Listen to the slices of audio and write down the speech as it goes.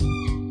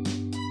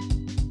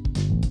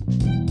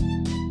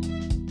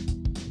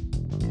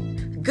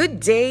Good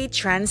day,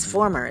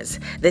 Transformers.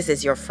 This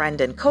is your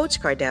friend and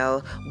coach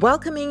Cardell,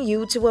 welcoming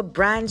you to a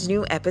brand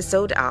new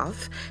episode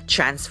of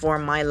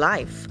Transform My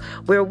Life,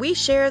 where we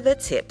share the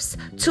tips,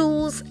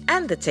 tools,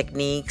 and the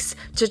techniques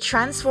to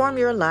transform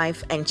your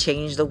life and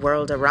change the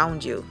world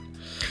around you.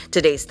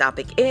 Today's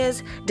topic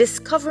is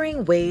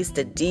discovering ways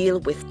to deal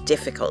with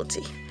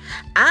difficulty.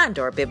 And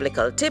our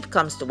biblical tip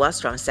comes to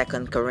us from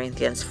 2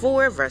 Corinthians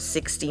 4, verse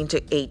 16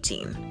 to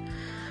 18.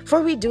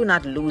 For we do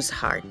not lose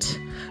heart.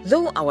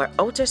 Though our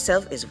outer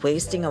self is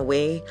wasting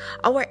away,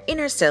 our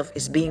inner self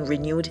is being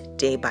renewed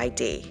day by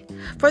day.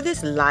 For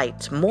this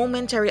light,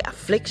 momentary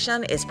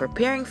affliction is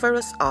preparing for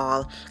us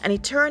all an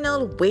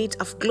eternal weight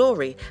of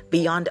glory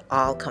beyond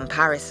all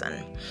comparison.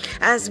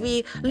 As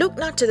we look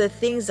not to the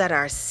things that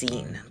are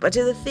seen, but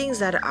to the things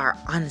that are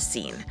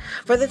unseen.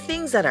 For the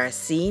things that are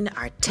seen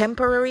are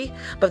temporary,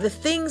 but the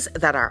things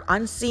that are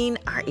unseen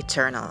are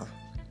eternal.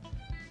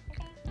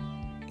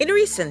 In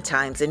recent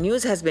times, the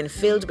news has been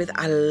filled with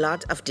a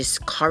lot of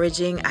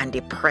discouraging and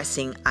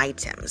depressing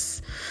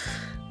items.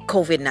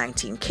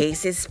 COVID-19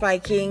 cases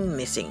spiking,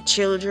 missing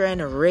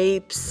children,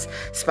 rapes,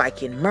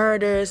 spiking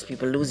murders,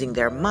 people losing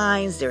their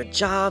minds, their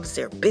jobs,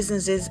 their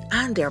businesses,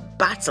 and their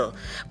battle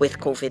with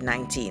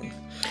COVID-19.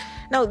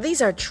 Now,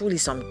 these are truly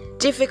some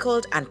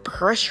difficult and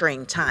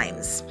pressuring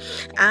times.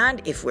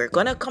 And if we're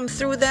going to come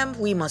through them,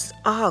 we must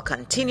all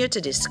continue to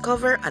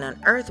discover and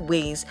unearth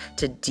ways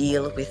to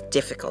deal with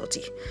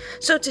difficulty.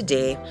 So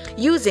today,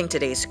 using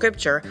today's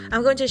scripture,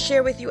 I'm going to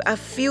share with you a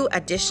few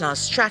additional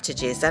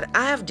strategies that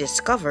I have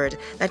discovered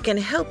that can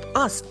help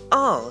us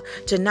all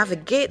to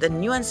navigate the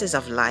nuances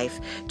of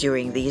life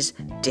during these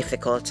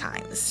difficult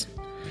times.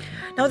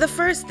 Now, the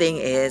first thing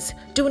is,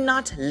 do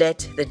not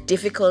let the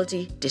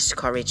difficulty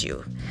discourage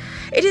you.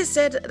 It is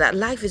said that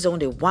life is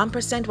only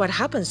 1% what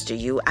happens to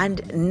you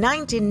and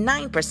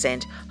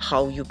 99%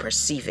 how you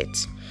perceive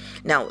it.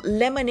 Now,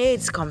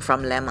 lemonades come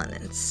from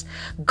lemons,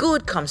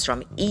 good comes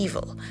from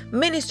evil,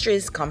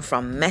 ministries come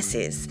from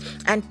messes,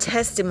 and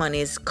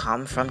testimonies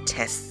come from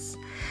tests.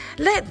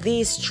 Let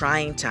these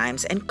trying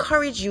times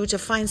encourage you to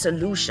find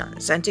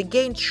solutions and to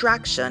gain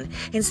traction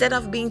instead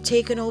of being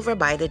taken over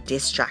by the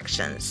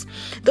distractions.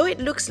 Though it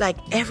looks like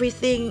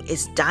everything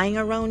is dying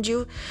around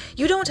you,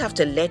 you don't have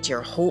to let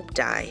your hope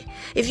die.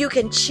 If you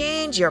can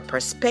change your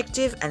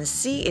perspective and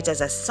see it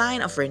as a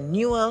sign of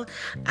renewal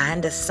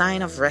and a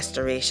sign of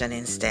restoration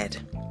instead.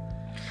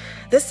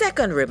 The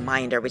second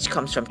reminder which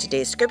comes from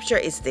today's scripture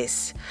is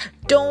this: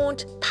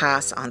 don't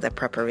pass on the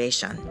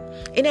preparation.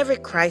 In every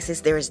crisis,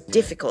 there is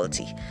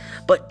difficulty,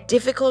 but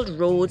difficult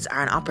roads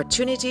are an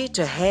opportunity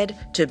to head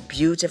to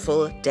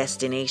beautiful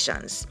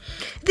destinations.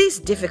 These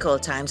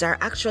difficult times are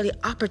actually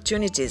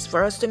opportunities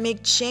for us to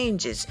make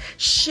changes,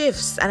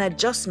 shifts, and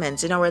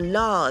adjustments in our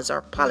laws,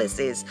 our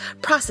policies,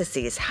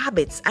 processes,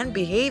 habits, and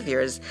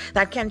behaviors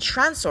that can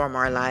transform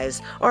our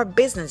lives, our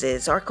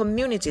businesses, our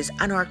communities,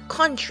 and our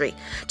country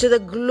to the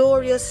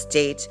glorious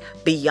state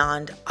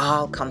beyond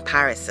all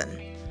comparison.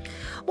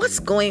 What's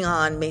going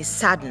on may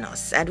sadden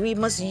us, and we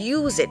must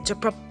use it to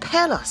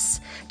propel us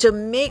to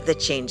make the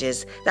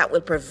changes that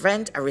will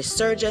prevent a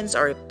resurgence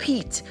or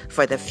repeat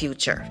for the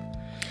future.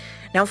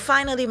 Now,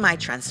 finally, my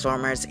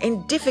Transformers,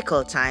 in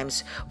difficult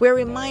times, we're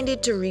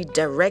reminded to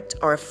redirect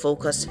our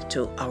focus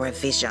to our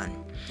vision.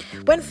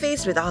 When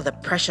faced with all the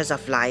pressures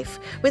of life,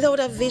 without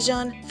a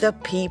vision, the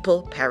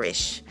people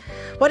perish.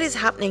 What is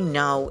happening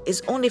now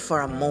is only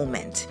for a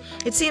moment.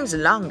 It seems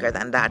longer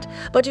than that,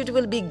 but it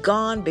will be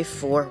gone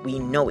before we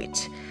know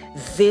it.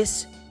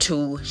 This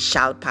too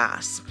shall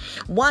pass.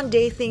 One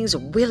day things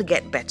will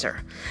get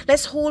better.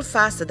 Let's hold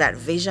fast to that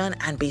vision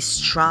and be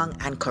strong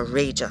and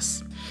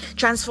courageous.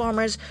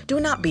 Transformers, do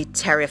not be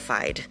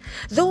terrified.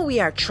 Though we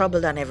are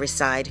troubled on every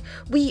side,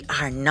 we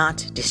are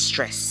not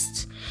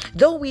distressed.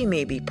 Though we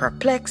may be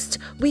perplexed,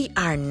 we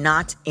are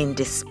not in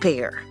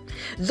despair.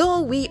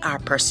 Though we are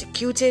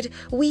persecuted,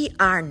 we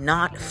are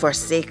not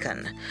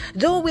forsaken.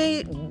 Though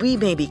we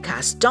may be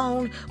cast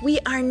down, we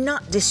are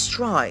not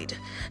destroyed.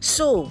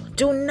 So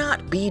do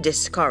not be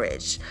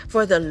discouraged,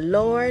 for the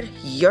Lord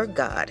your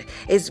God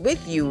is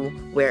with you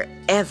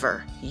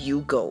wherever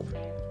you go.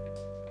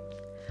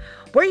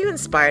 Were you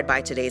inspired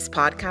by today's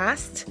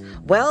podcast?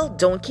 Well,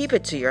 don't keep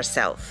it to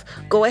yourself.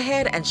 Go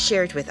ahead and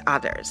share it with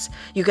others.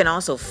 You can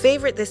also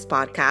favorite this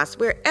podcast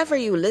wherever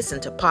you listen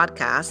to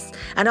podcasts.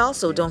 And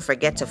also don't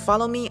forget to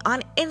follow me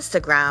on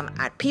Instagram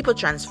at People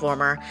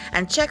Transformer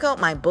and check out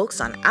my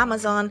books on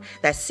Amazon.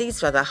 That's Seeds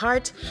for the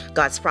Heart,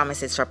 God's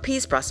Promises for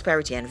Peace,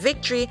 Prosperity, and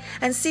Victory,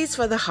 and Seeds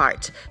for the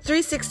Heart,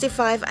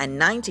 365 and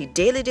 90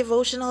 daily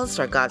devotionals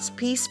for God's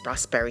peace,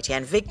 prosperity,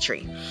 and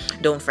victory.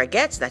 Don't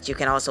forget that you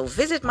can also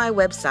visit my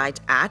website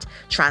at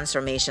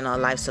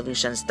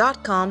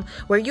transformationallifesolutions.com,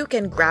 where you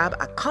can grab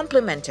a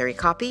complimentary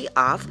copy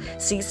of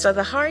Seeds for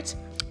the Heart,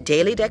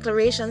 Daily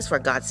Declarations for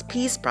God's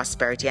Peace,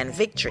 Prosperity, and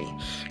Victory.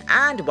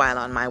 And while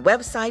on my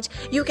website,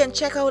 you can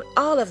check out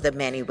all of the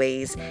many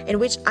ways in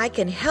which I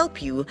can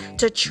help you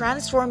to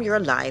transform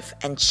your life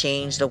and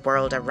change the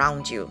world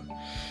around you.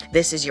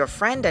 This is your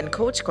friend and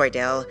Coach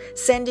Cordell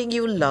sending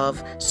you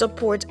love,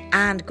 support,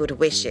 and good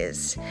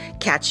wishes.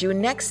 Catch you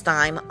next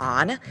time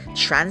on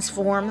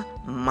Transform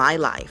My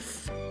Life.